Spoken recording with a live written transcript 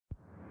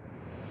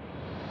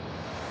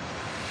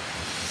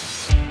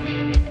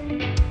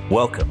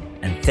Welcome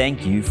and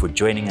thank you for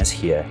joining us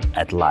here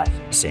at Life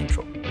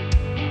Central.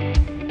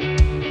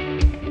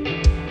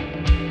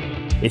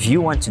 If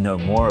you want to know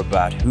more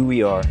about who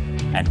we are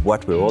and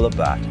what we're all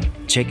about,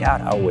 check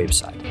out our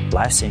website,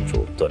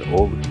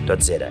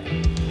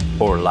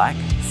 lifecentral.org.za, or like,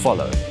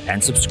 follow,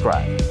 and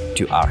subscribe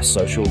to our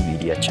social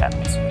media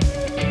channels.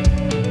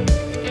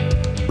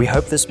 We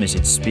hope this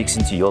message speaks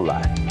into your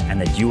life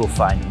and that you will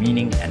find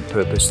meaning and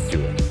purpose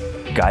through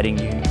it, guiding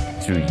you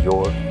through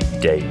your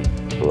daily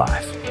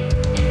life.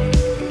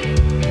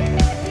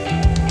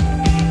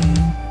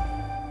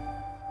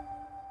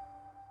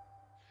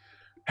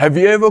 Have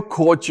you ever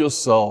caught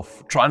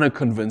yourself trying to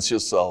convince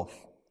yourself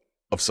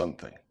of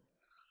something?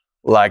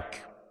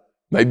 Like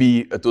maybe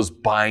it was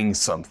buying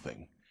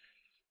something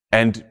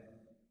and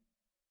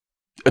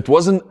it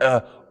wasn't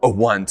a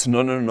want.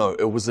 No.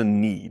 It was a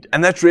need.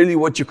 And that's really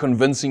what you're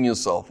convincing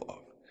yourself of,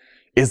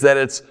 is that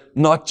it's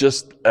not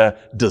just a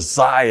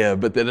desire,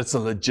 but that it's a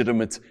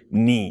legitimate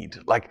need.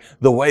 Like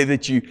the way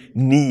that you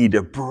need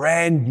a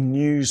brand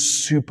new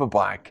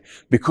superbike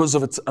because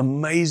of its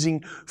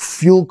amazing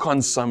fuel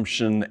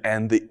consumption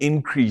and the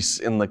increase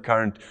in the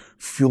current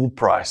fuel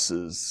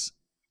prices.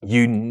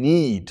 You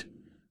need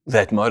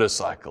that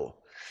motorcycle.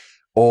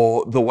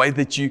 Or the way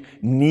that you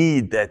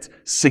need that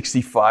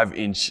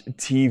 65-inch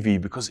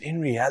TV, because in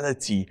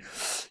reality,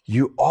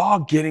 you are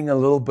getting a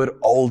little bit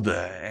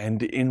older,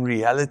 and in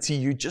reality,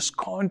 you just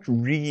can't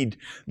read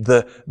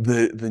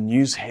the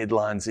news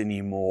headlines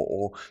anymore,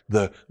 or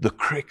the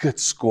cricket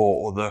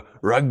score, or the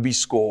rugby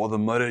score, or the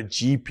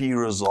MotoGP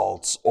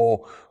results,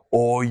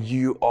 or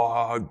you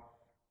are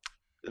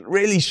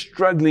really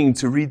struggling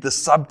to read the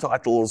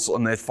subtitles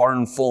on that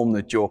foreign film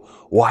that your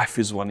wife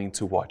is wanting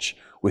to watch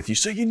with you.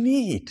 So you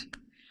need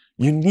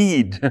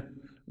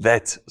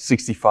that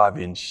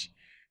 65-inch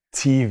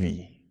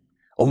TV.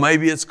 Or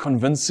maybe it's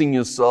convincing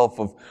yourself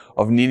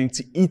of needing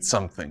to eat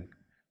something.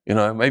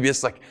 Maybe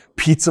it's like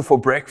pizza for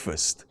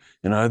breakfast.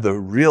 The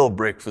real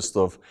breakfast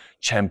of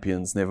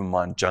champions, never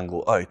mind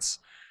Jungle Oats.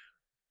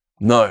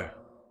 No,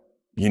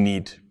 you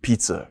need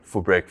pizza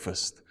for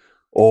breakfast.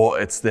 Or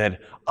it's that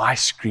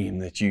ice cream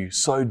that you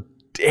so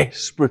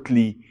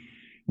desperately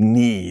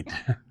need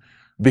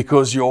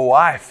because your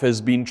wife has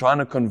been trying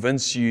to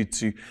convince you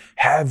to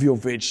have your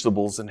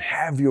vegetables and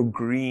have your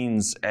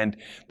greens. And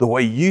the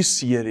way you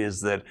see it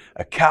is that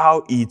a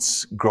cow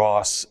eats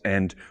grass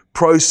and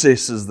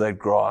processes that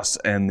grass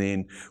and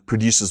then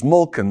produces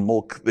milk, and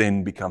milk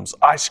then becomes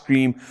ice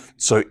cream.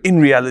 So in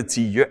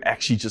reality, you're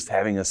actually just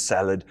having a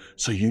salad.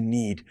 So you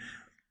need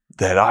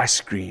that ice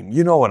cream.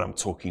 You know what I'm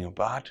talking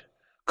about.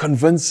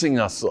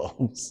 Convincing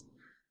ourselves.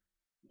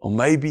 Or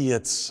maybe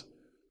it's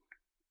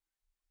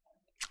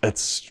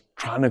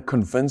trying to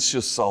convince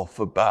yourself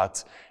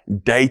about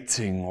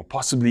dating or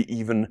possibly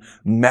even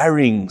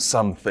marrying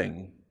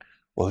something.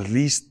 Well, at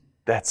least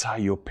that's how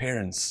your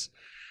parents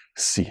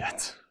see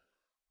it.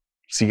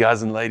 See,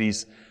 guys and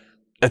ladies,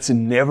 it's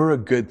never a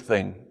good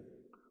thing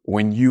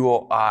when you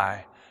or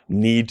I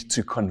need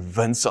to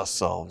convince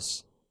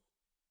ourselves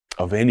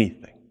of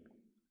anything.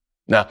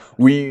 Now,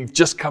 we're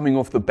just coming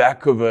off the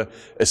back of a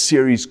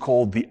series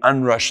called The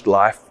Unrushed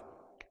Life,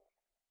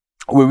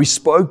 where we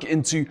spoke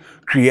into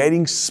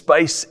creating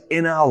space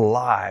in our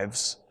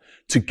lives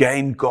to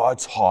gain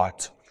God's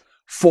heart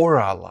for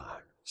our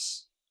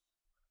lives.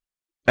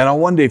 And I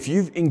wonder if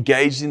you've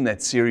engaged in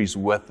that series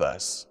with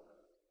us,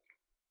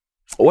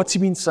 what's He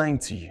been saying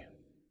to you?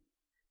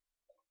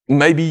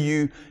 Maybe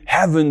you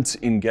haven't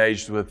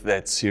engaged with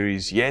that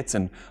series yet,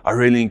 and I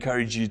really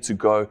encourage you to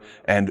go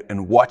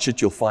and watch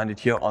it. You'll find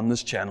it here on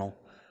this channel.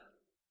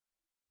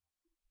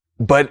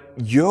 But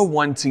you're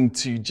wanting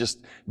to just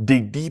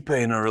dig deeper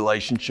in a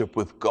relationship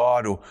with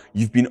God, or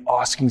you've been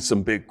asking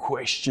some big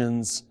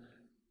questions,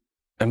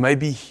 and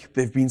maybe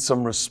there've been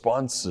some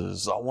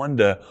responses. I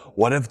wonder,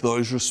 what have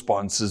those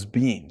responses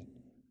been?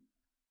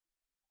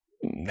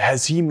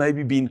 Has He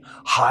maybe been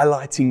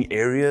highlighting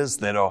areas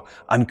that are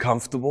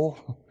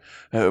uncomfortable?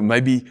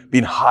 Maybe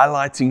been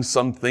highlighting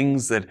some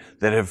things that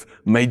have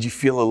made you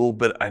feel a little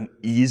bit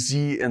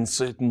uneasy in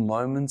certain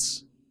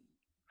moments?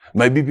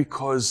 Maybe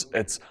because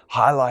it's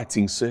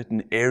highlighting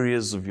certain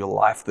areas of your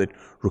life that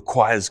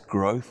requires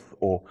growth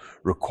or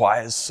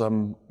requires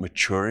some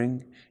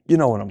maturing. You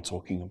know what I'm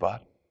talking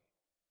about.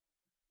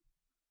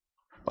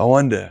 I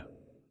wonder,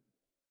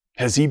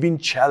 has He been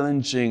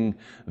challenging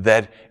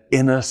that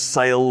inner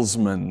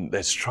salesman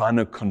that's trying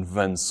to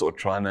convince or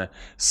trying to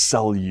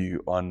sell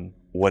you on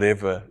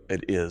whatever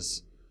it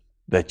is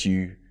that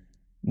you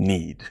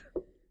need?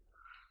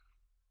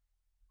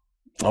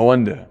 I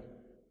wonder,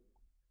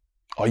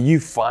 are you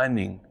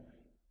finding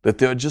that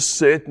there are just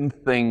certain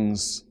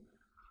things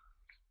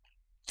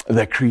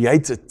that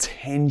create a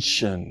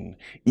tension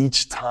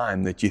each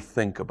time that you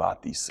think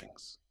about these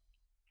things?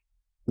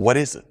 What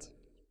is it?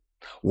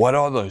 What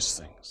are those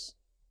things?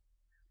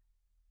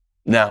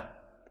 Now,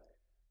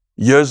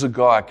 years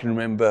ago, I can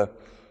remember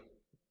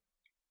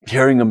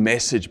hearing a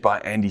message by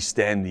Andy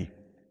Stanley.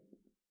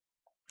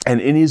 And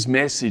in his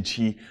message,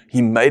 he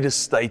made a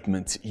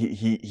statement.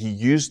 He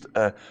used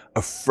a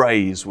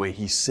phrase where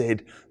he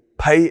said,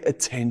 pay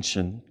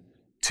attention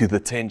to the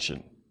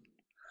tension.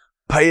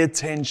 Pay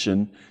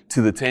attention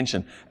to the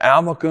tension. And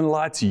I'm not going to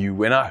lie to you,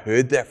 when I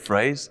heard that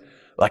phrase,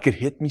 like it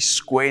hit me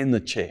square in the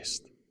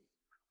chest.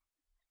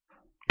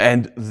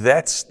 And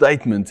that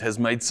statement has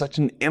made such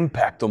an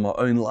impact on my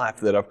own life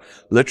that I've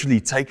literally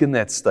taken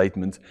that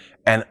statement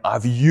and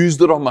I've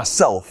used it on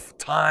myself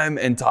time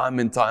and time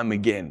and time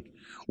again.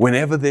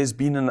 Whenever there's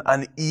been an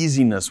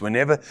uneasiness,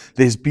 whenever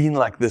there's been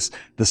like the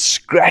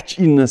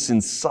scratchiness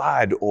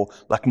inside, or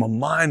like my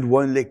mind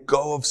won't let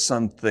go of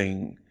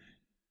something,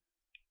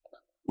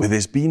 where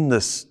there's been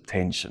this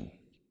tension,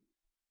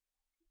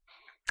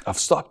 I've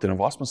stopped and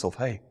I've asked myself,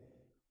 hey,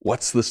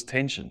 what's this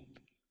tension?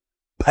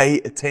 Pay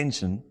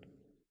attention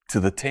to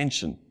the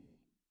tension.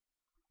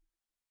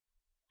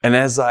 And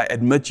as I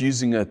admit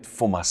using it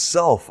for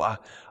myself,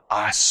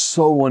 I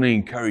so want to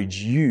encourage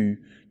you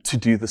to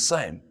do the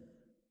same.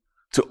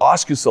 To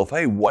ask yourself,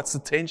 hey, what's the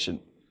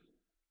tension?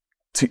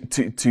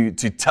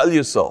 To tell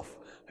yourself,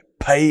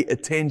 pay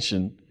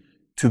attention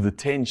to the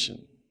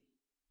tension.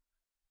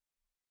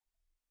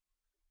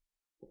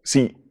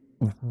 See,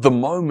 the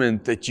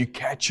moment that you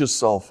catch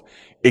yourself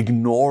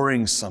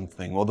ignoring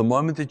something, or the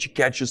moment that you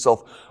catch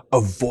yourself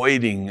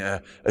avoiding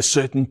a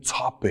certain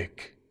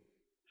topic,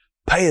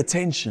 pay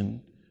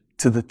attention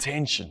to the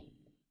tension.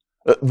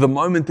 The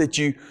moment that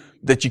you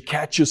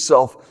catch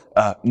yourself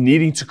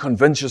needing to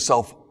convince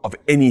yourself of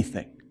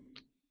anything,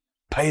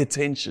 pay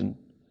attention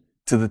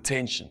to the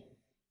tension.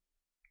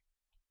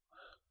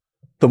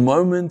 The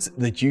moment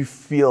that you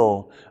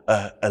feel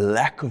a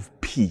lack of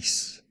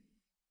peace,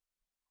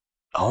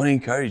 I want to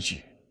encourage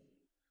you,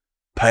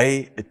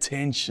 pay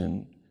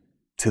attention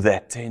to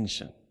that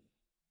tension. A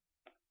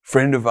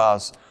friend of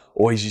ours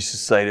always used to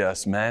say to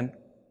us, man,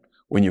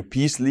 when your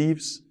peace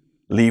leaves,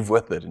 leave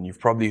with it. And you've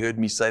probably heard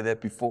me say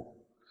that before.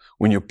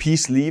 When your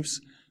peace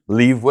leaves,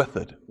 leave with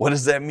it. What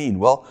does that mean?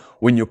 Well,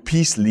 when your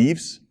peace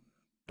leaves,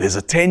 there's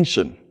a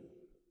tension.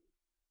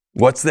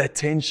 What's that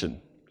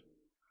tension?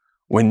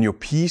 When your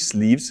peace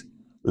leaves,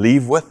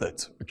 leave with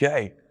it.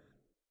 Okay,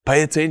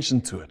 pay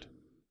attention to it.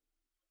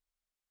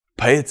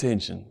 Pay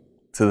attention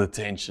to the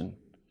tension.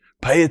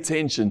 Pay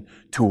attention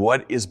to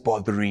what is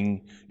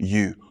bothering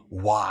you.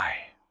 Why?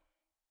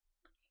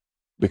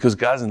 Because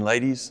guys and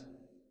ladies,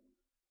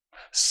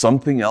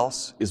 something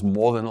else is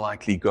more than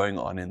likely going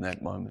on in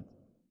that moment.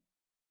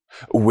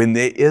 When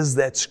there is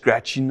that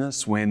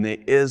scratchiness, when there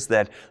is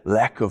that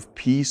lack of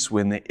peace,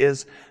 when there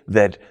is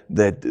that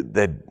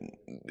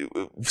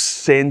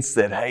sense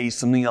that, hey,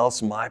 something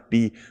else might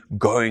be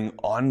going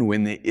on,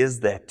 when there is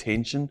that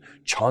tension,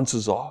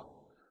 chances are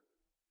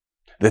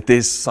that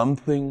there's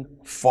something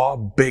far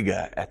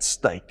bigger at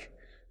stake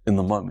in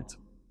the moment.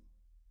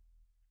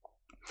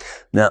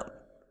 Now,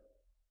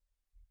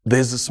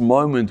 there's this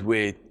moment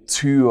where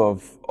two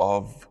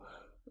of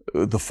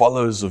the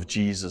followers of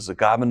Jesus, a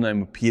guy by the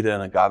name of Peter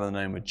and a guy by the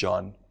name of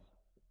John,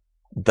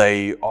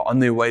 they are on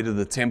their way to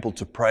the temple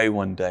to pray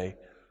one day.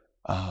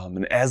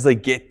 And as they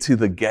get to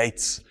the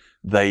gates,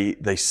 they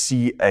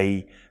see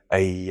a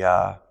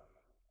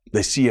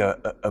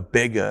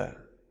beggar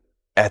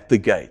at the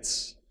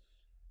gates.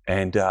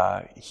 And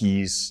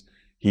he's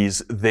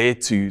there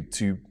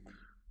to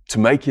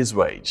make his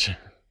wage.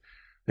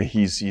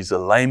 He's a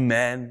lame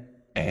man,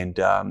 and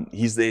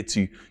he's there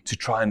to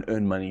try and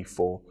earn money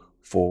for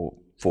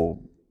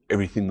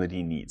everything that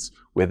he needs,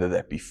 whether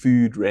that be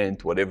food,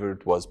 rent, whatever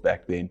it was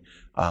back then.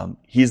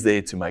 He's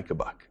there to make a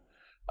buck.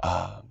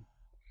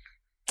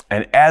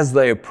 And as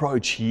they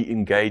approach, he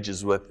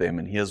engages with them,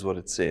 and here's what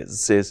it says. It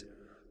says,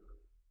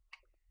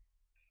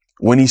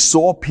 when he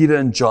saw Peter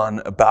and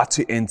John about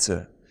to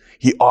enter,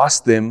 he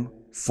asked them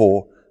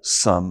for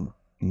some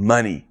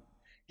money.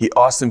 He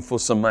asked them for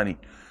some money.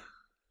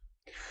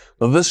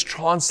 Now, this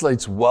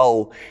translates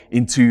well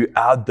into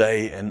our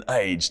day and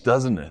age,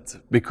 doesn't it?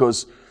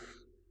 Because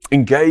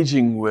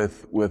engaging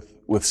with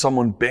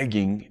someone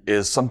begging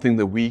is something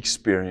that we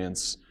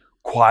experience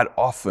quite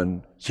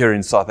often here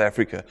in South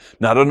Africa.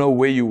 Now, I don't know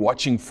where you're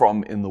watching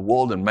from in the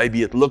world, and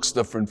maybe it looks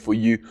different for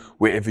you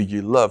wherever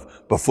you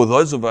live. But for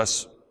those of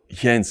us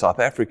here in South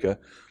Africa,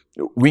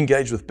 we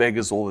engage with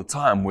beggars all the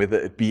time, whether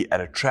it be at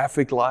a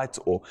traffic light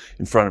or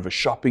in front of a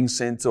shopping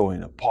center or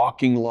in a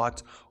parking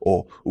lot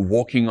or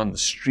walking on the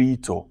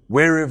street or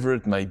wherever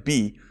it may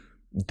be.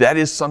 That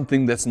is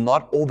something that's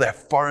not all that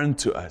foreign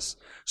to us.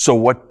 So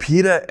what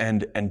Peter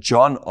and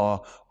John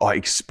are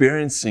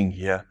experiencing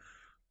here,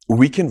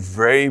 we can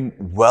very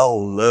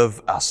well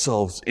live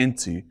ourselves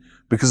into,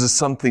 because it's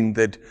something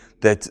that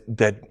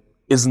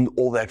isn't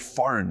all that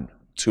foreign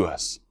to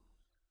us.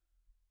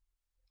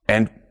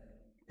 And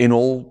in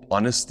all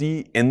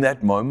honesty, in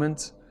that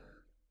moment,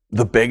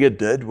 the beggar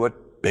did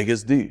what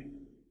beggars do.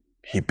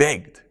 He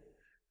begged.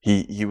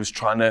 He was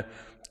trying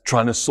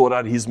to sort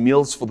out his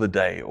meals for the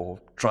day,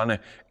 or trying to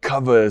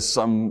cover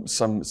some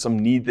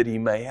need that he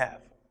may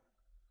have.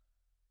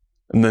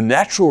 And the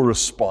natural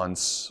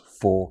response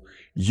for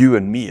you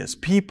and me as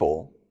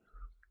people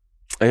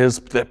is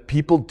that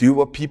people do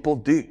what people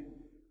do.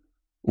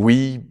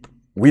 We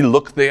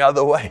look the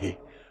other way.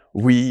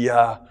 We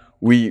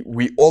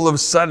we all of a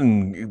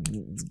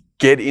sudden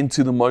get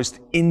into the most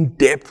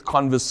in-depth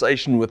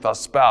conversation with our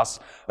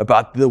spouse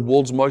about the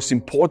world's most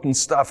important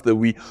stuff that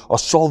we are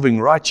solving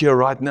right here,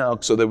 right now,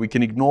 so that we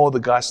can ignore the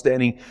guy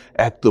standing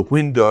at the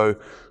window,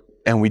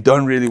 and we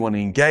don't really want to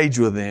engage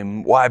with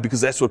them. Why?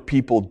 Because that's what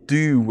people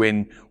do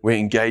when we're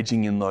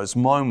engaging in those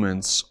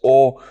moments.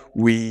 Or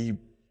we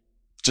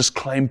just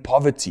claim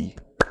poverty.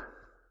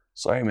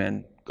 Sorry,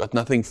 man, got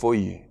nothing for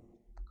you.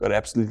 Got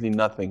absolutely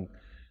nothing.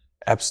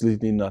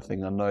 Absolutely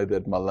nothing. I know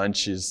that my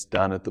lunch is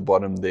down at the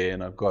bottom there,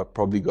 and I've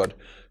probably got a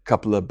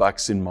couple of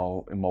bucks in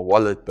my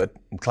wallet, but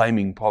I'm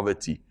claiming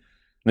poverty.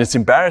 And it's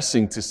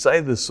embarrassing to say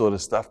this sort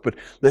of stuff, but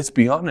let's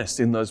be honest,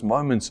 in those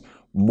moments,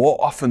 more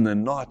often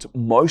than not,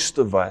 most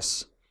of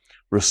us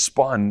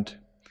respond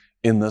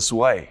in this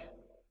way.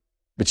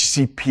 But you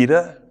see,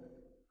 Peter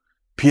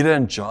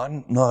and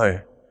John, no.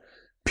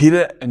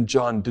 Peter and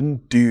John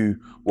didn't do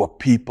what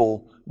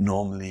people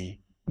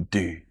normally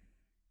do.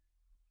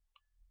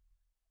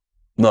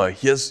 No,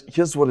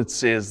 here's what it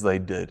says they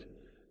did.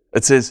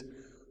 It says,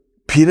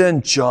 Peter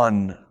and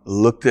John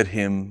looked at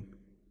him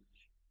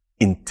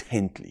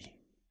intently.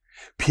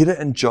 Peter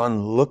and John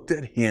looked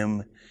at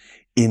him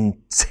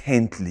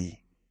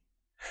intently.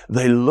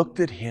 They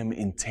looked at him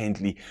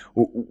intently.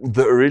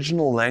 The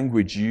original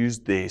language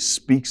used there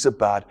speaks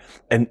about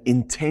an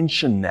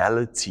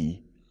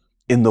intentionality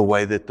in the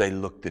way that they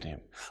looked at him.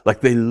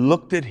 Like they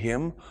looked at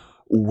him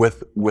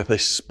with a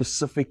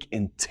specific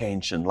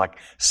intention, like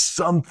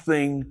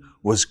something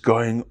was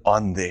going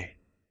on there.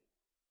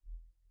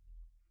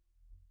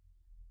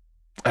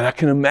 And I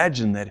can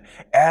imagine that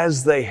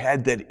as they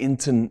had that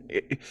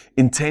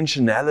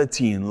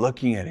intentionality in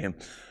looking at him,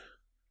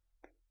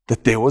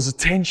 that there was a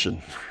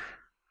tension.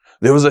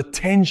 There was a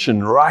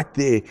tension right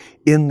there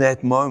in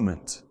that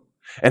moment.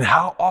 And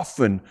how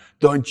often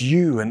don't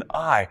you and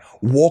I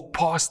walk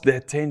past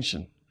that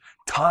tension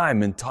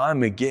time and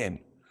time again?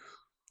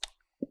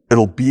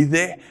 It'll be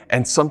there,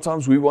 and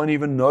sometimes we won't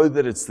even know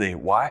that it's there.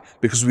 Why?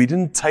 Because we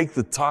didn't take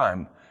the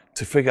time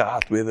to figure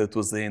out whether it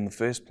was there in the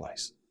first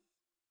place.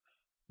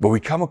 But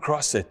we come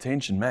across that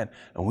tension, man,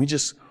 and we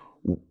just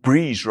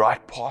breeze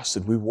right past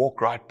it. We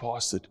walk right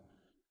past it.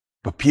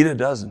 But Peter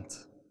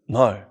doesn't.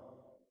 No.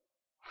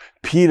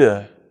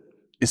 Peter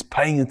is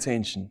paying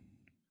attention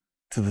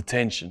to the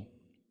tension.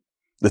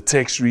 The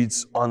text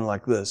reads on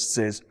like this. It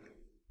says,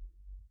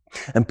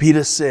 and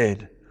Peter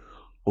said,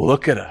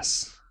 look at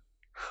us.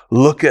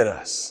 Look at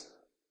us.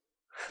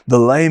 The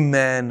lame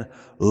man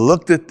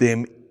looked at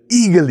them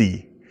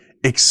eagerly,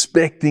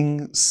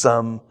 expecting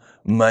some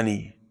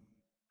money.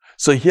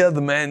 So here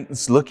the man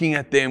is looking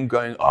at them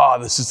going,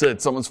 this is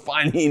it. Someone's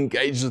finally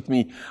engaged with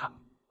me.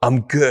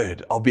 I'm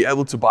good. I'll be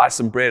able to buy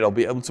some bread. I'll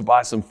be able to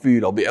buy some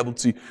food. I'll be able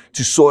to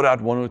sort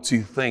out one or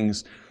two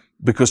things,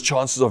 because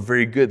chances are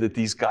very good that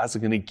these guys are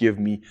going to give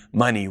me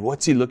money.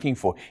 What's he looking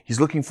for?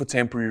 He's looking for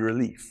temporary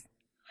relief.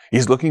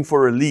 He's looking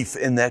for relief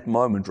in that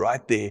moment,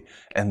 right there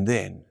and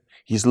then.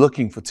 He's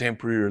looking for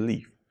temporary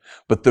relief.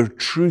 But the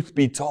truth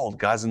be told,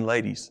 guys and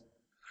ladies,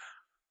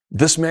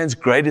 this man's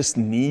greatest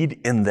need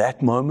in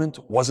that moment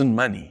wasn't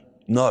money.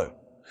 No.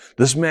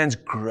 This man's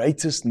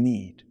greatest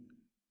need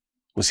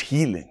was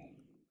healing.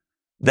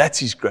 That's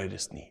his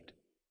greatest need.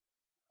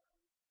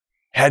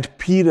 Had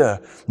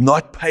Peter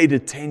not paid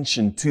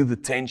attention to the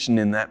tension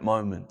in that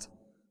moment,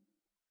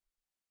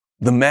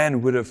 the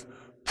man would have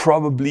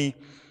probably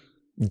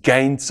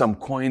gained some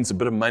coins, a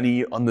bit of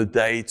money on the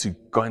day to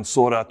go and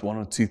sort out one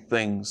or two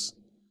things,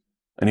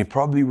 and he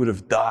probably would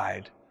have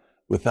died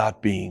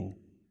without being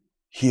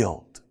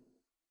healed.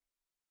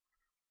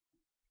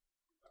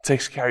 The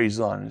text carries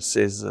on. It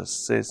says this.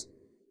 It says,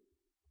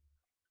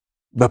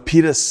 but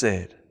Peter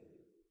said,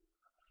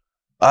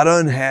 I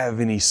don't have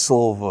any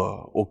silver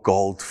or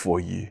gold for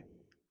you,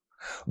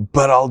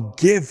 but I'll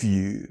give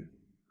you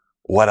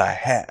what I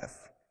have.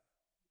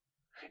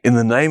 In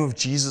the name of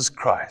Jesus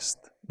Christ,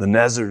 the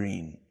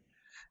Nazarene,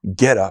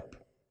 get up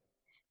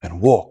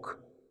and walk.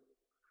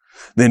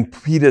 Then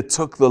Peter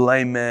took the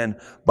lame man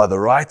by the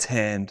right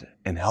hand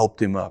and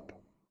helped him up.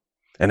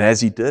 And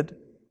as he did,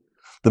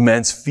 the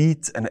man's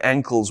feet and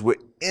ankles were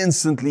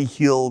instantly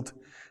healed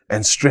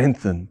and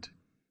strengthened.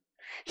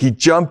 He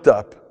jumped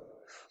up,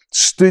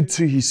 stood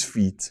to his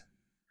feet,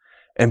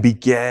 and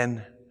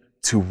began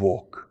to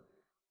walk.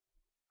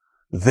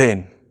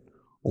 Then,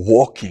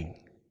 walking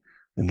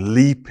and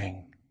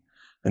leaping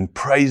and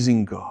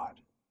praising God,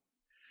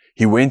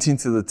 he went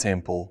into the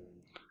temple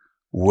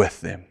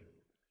with them.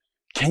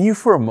 Can you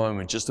for a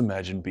moment just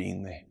imagine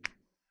being there?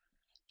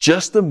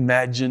 Just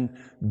imagine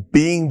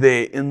being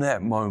there in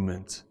that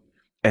moment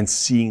and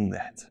seeing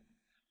that.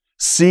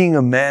 Seeing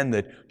a man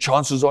that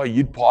chances are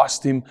you'd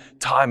passed him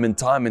time and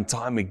time and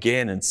time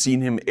again and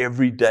seen him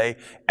every day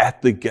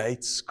at the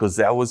gates because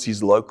that was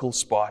his local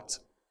spot.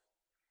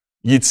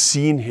 You'd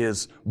seen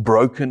his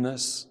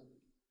brokenness.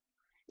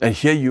 And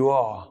here you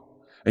are,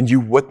 and you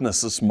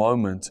witness this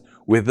moment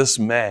where this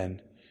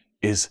man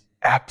is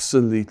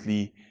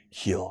absolutely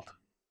healed.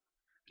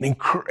 An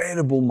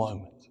incredible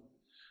moment.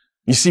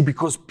 You see,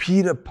 because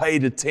Peter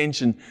paid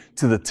attention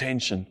to the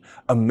tension,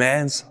 a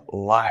man's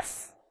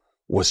life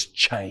was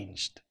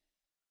changed.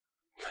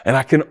 And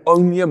I can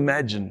only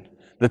imagine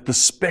that the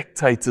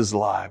spectators'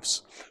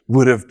 lives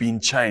would have been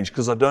changed,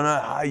 because I don't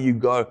know how you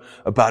go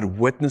about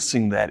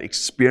witnessing that,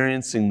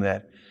 experiencing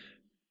that,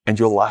 and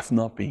your life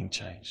not being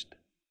changed.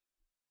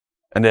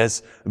 And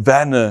as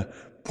Werner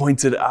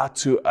pointed out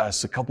to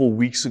us a couple of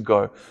weeks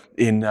ago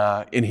in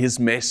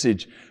his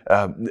message,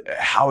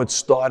 how it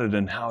started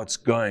and how it's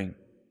going,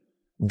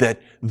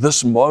 that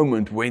this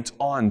moment went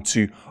on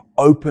to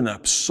open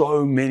up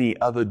so many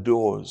other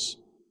doors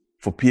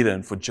for Peter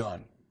and for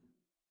John.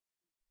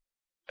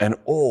 And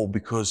all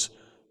because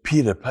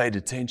Peter paid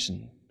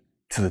attention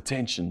to the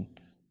tension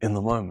in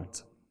the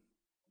moment.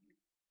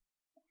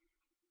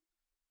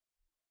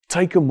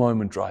 Take a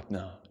moment right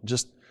now.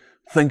 Just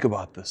think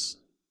about this.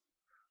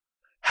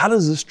 How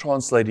does this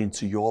translate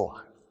into your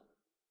life?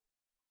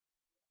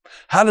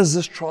 How does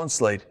this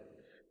translate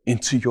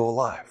into your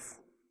life?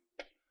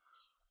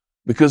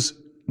 Because,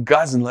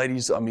 guys and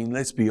ladies,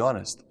 let's be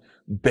honest.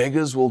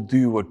 Beggars will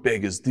do what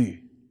beggars do.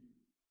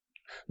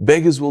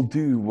 Beggars will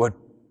do what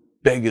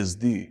beggars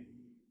do.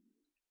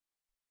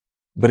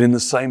 But in the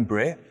same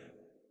breath,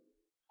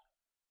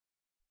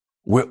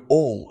 we're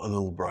all a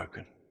little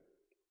broken.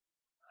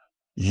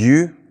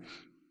 You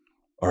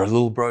are a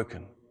little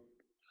broken.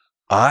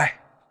 I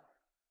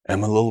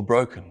am a little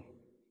broken.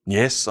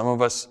 Yes, some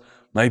of us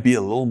may be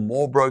a little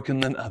more broken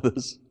than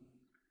others.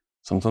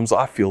 Sometimes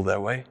I feel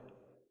that way.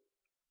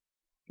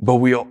 But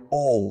we are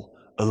all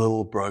a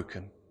little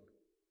broken.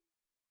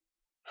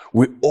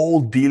 We're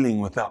all dealing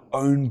with our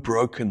own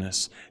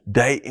brokenness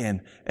day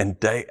in and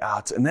day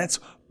out. And that's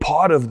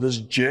part of this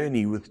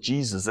journey with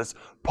Jesus. That's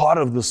part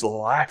of this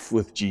life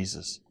with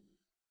Jesus,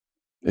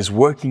 is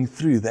working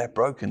through that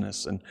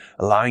brokenness and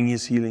allowing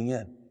His healing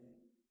in.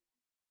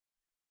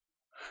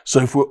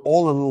 So if we're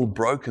all a little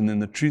broken, then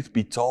the truth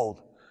be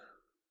told,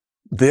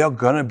 there are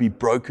going to be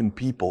broken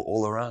people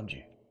all around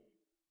you.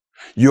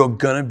 You're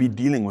going to be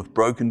dealing with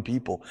broken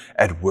people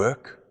at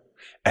work,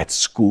 at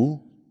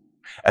school,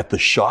 at the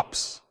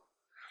shops,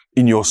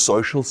 in your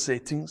social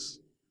settings,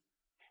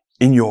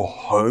 in your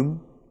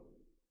home.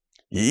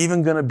 You're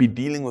even going to be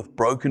dealing with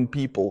broken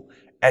people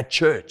at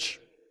church.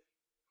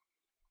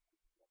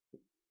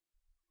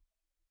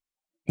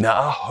 Now,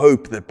 I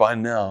hope that by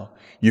now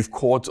you've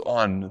caught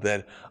on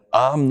that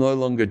I'm no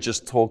longer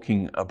just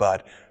talking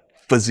about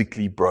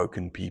physically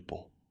broken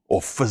people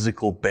or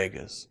physical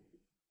beggars.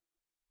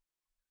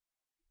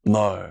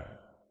 No.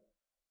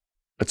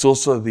 It's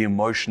also the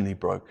emotionally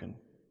broken.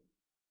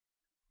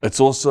 It's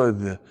also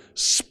the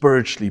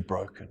spiritually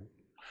broken.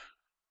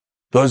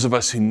 Those of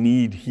us who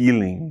need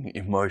healing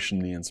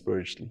emotionally and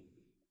spiritually.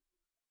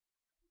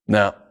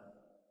 Now,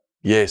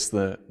 yes,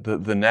 the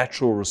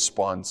natural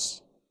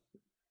response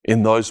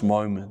in those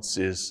moments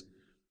is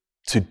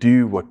to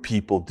do what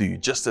people do.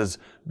 Just as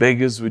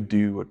beggars would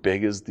do what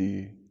beggars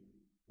do,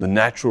 the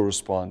natural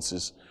response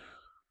is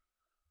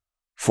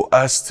for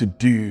us to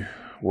do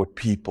what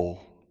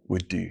people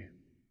would do.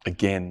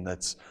 Again,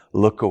 that's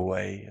look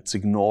away, it's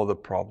ignore the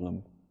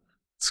problem,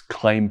 it's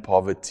claim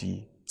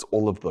poverty, it's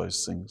all of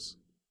those things.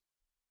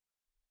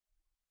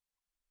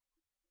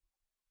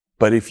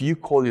 But if you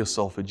call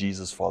yourself a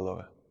Jesus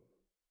follower,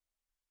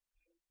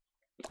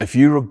 if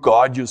you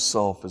regard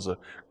yourself as a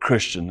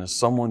Christian, as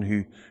someone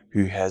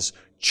who has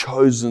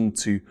chosen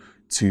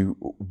to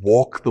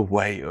walk the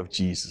way of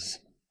Jesus,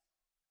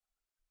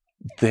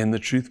 then the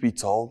truth be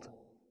told,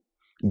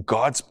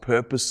 God's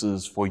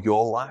purposes for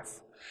your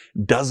life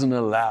doesn't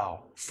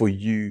allow for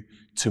you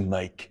to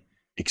make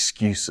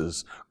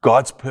excuses.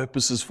 God's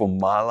purposes for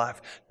my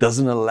life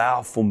doesn't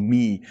allow for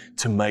me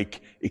to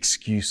make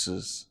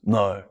excuses.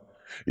 No,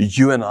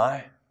 you and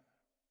I,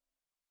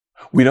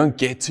 we don't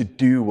get to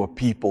do what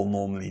people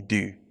normally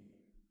do.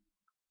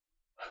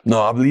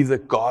 No, I believe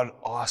that God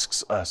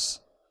asks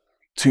us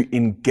to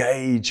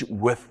engage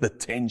with the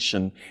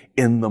tension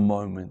in the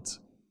moment,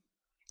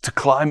 to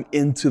climb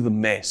into the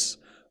mess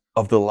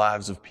of the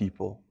lives of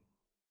people.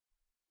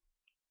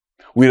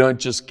 We don't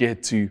just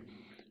get to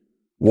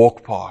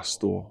walk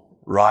past or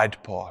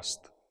ride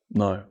past.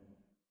 No.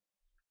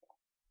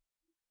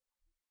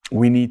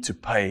 We need to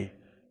pay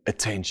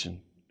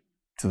attention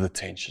to the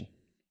tension.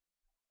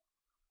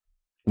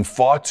 And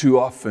far too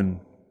often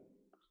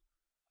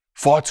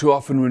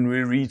when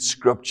we read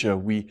Scripture,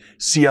 we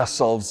see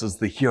ourselves as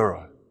the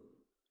hero.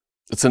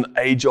 It's an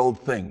age-old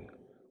thing.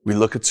 We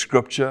look at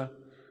Scripture,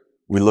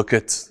 we look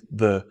at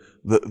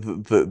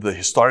the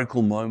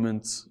historical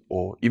moment,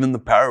 or even the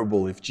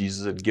parable if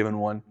Jesus had given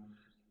one,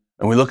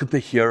 and we look at the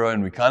hero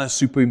and we kind of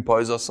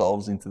superimpose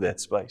ourselves into that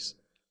space.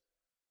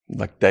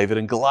 Like David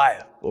and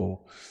Goliath,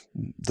 or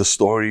the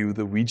story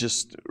that we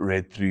just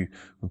read through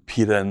with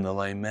Peter and the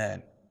lame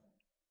man.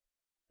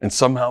 And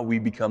somehow we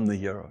become the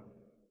hero.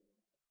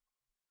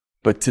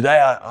 But today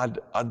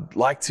I'd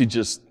like to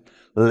just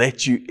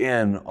let you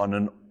in on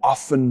an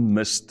often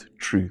missed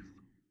truth.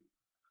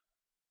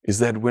 Is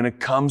that when it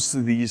comes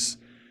to these,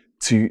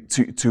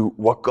 to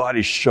what God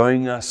is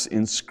showing us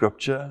in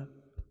Scripture,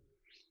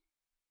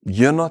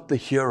 You're not the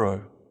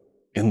hero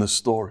in the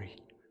story.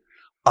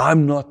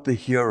 I'm not the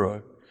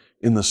hero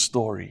in the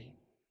story.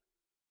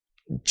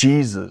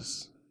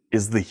 Jesus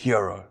is the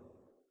hero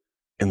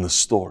in the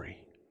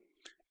story,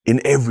 in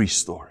every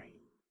story.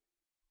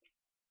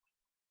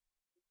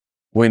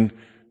 When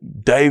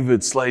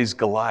David slays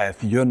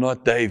Goliath, you're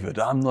not David,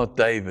 I'm not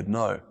David.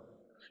 No,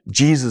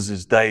 Jesus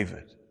is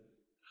David.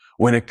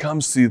 When it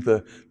comes to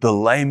the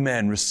lame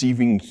man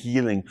receiving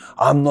healing,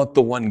 I'm not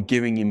the one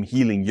giving him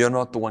healing. You're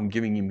not the one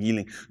giving him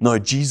healing. No,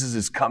 Jesus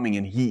is coming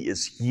and he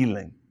is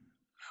healing.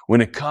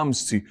 When it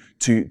comes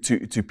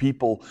to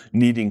people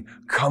needing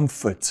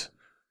comfort,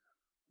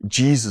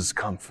 Jesus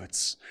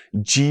comforts.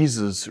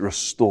 Jesus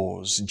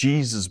restores.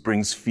 Jesus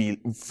brings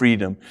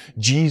freedom.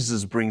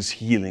 Jesus brings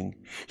healing.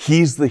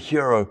 He's the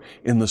hero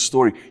in the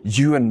story.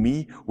 You and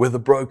me, we're the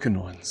broken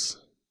ones.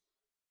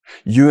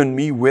 You and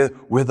me, we're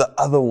the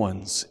other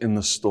ones in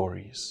the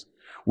stories.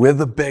 We're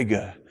the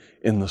beggar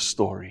in the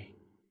story.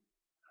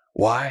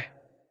 Why?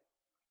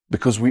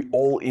 Because we're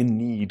all in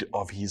need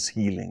of His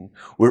healing.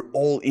 We're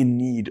all in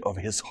need of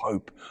His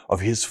hope, of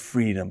His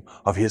freedom,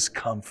 of His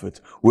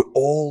comfort. We're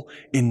all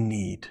in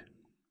need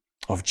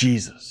of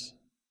Jesus.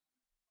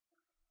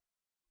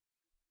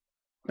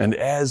 And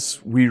as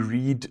we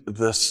read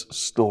this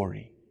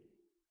story,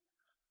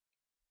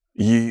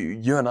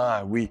 you and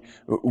I,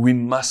 we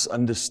must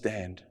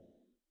understand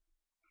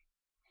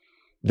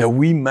that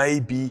we may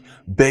be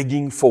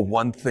begging for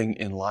one thing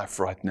in life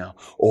right now,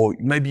 or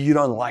maybe you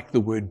don't like the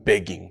word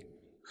begging.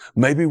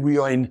 Maybe we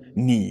are in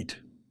need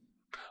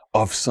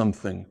of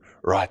something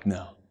right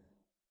now.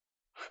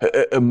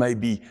 It may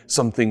be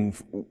something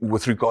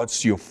with regards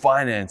to your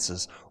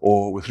finances,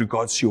 or with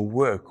regards to your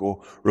work,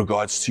 or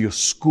regards to your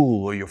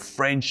school, or your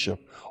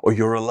friendship, or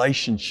your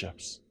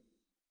relationships.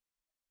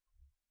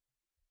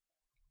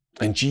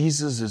 And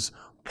Jesus is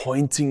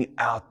pointing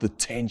out the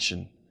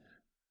tension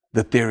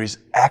that there is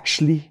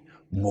actually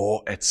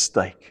more at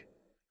stake.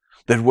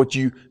 That what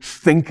you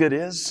think it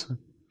is,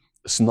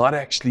 it's not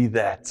actually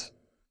that.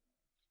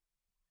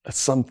 It's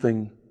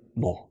something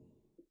more.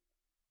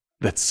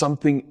 That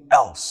something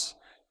else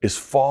is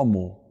far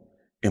more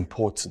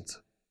important.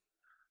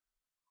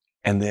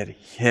 And that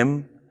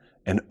Him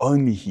and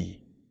only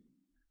He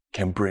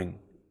can bring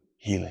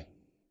healing.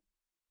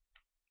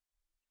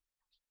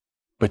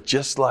 But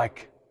just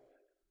like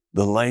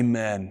the lame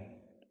man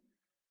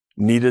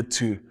needed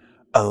to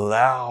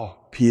allow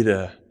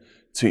Peter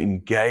to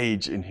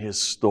engage in his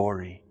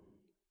story,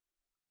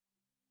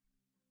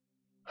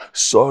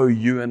 so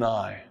you and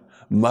I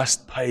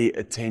must pay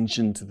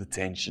attention to the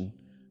tension.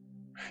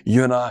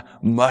 You and I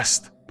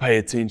must pay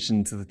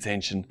attention to the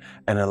tension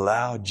and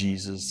allow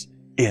Jesus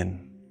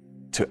in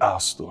to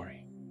our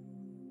story.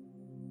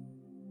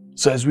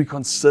 So as we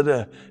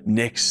consider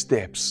next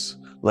steps,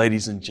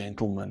 ladies and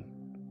gentlemen,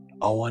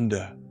 I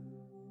wonder,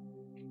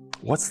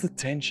 what's the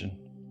tension?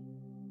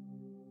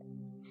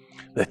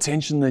 The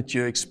tension that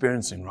you're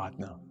experiencing right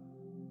now.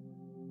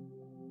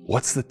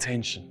 What's the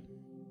tension?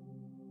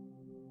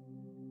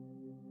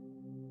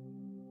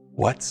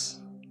 What's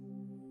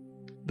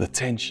the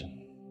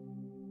tension?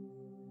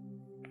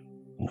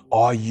 And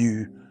are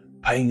you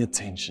paying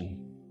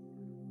attention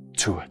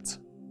to it?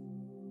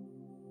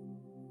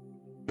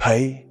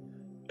 Pay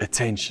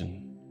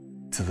attention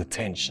to the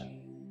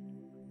tension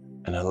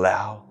and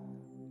allow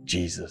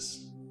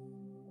Jesus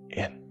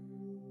in.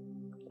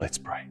 Let's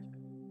pray.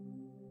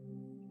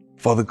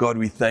 Father God,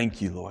 we thank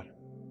you, Lord,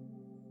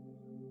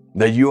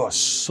 that you are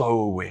so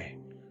aware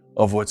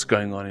of what's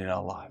going on in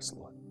our lives,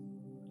 Lord.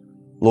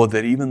 Lord,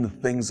 that even the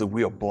things that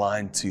we are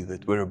blind to,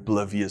 that we're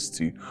oblivious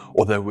to,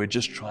 or that we're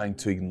just trying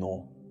to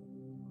ignore,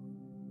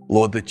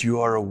 Lord, that you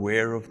are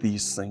aware of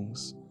these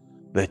things,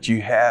 that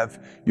you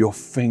have your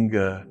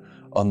finger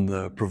on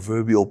the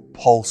proverbial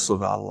pulse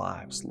of our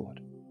lives, Lord,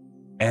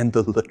 and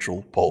the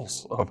literal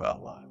pulse of our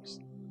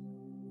lives.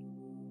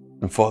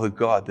 And Father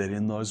God, that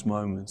in those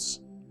moments,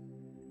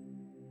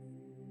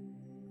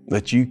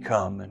 that you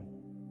come and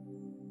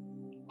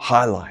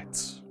highlight,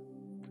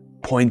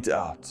 point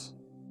out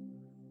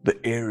the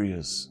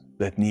areas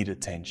that need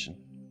attention.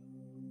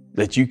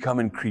 That you come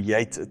and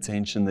create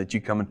attention, that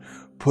you come and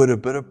put a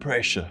bit of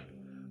pressure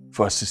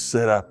for us to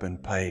sit up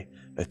and pay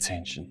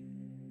attention.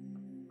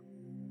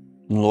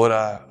 And Lord,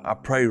 I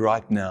pray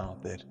right now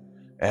that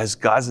as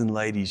guys and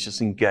ladies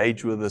just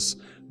engage with this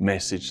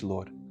message,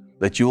 Lord,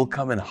 that you will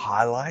come and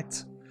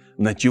highlight,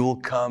 and that you will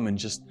come and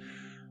just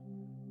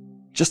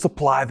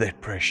apply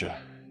that pressure.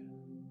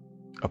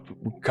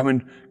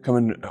 Come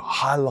and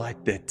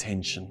highlight that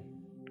tension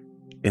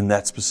in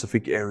that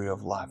specific area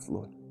of life,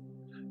 Lord.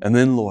 And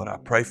then, Lord, I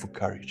pray for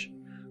courage.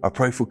 I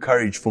pray for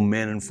courage for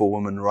men and for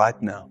women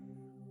right now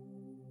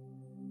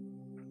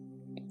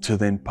to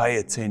then pay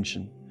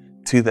attention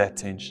to that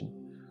tension,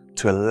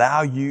 to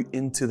allow you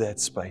into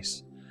that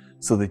space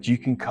so that you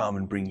can come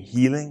and bring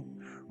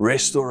healing,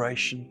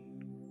 restoration,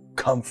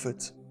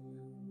 comfort,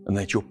 and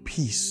that your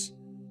peace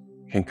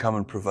can come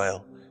and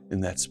prevail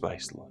in that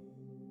space, Lord.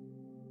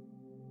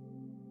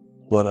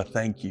 Lord, I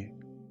thank you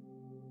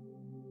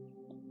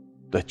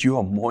that you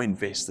are more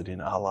invested in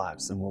our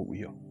lives than what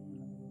we are.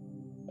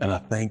 And I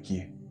thank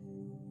you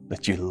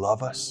that you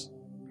love us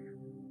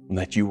and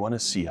that you want to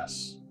see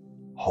us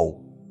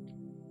whole.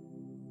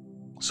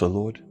 So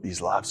Lord,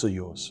 these lives are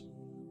yours.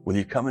 Will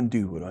you come and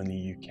do what only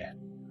you can?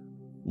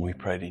 And we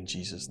pray it in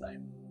Jesus'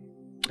 name.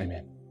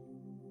 Amen.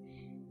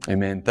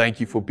 Amen. Thank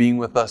you for being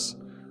with us.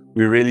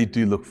 We really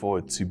do look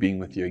forward to being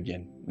with you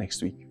again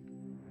next week.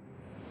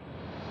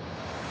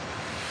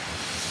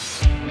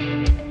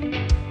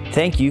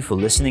 Thank you for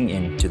listening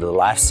in to the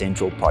Life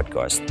Central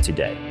podcast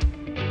today.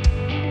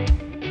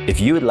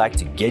 If you would like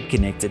to get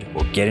connected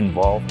or get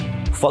involved,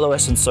 follow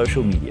us on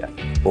social media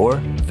or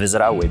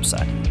visit our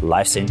website,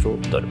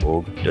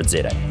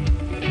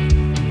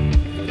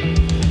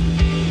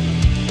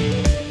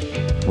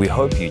 lifecentral.org.za. We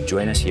hope you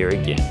join us here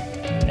again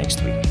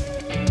next week.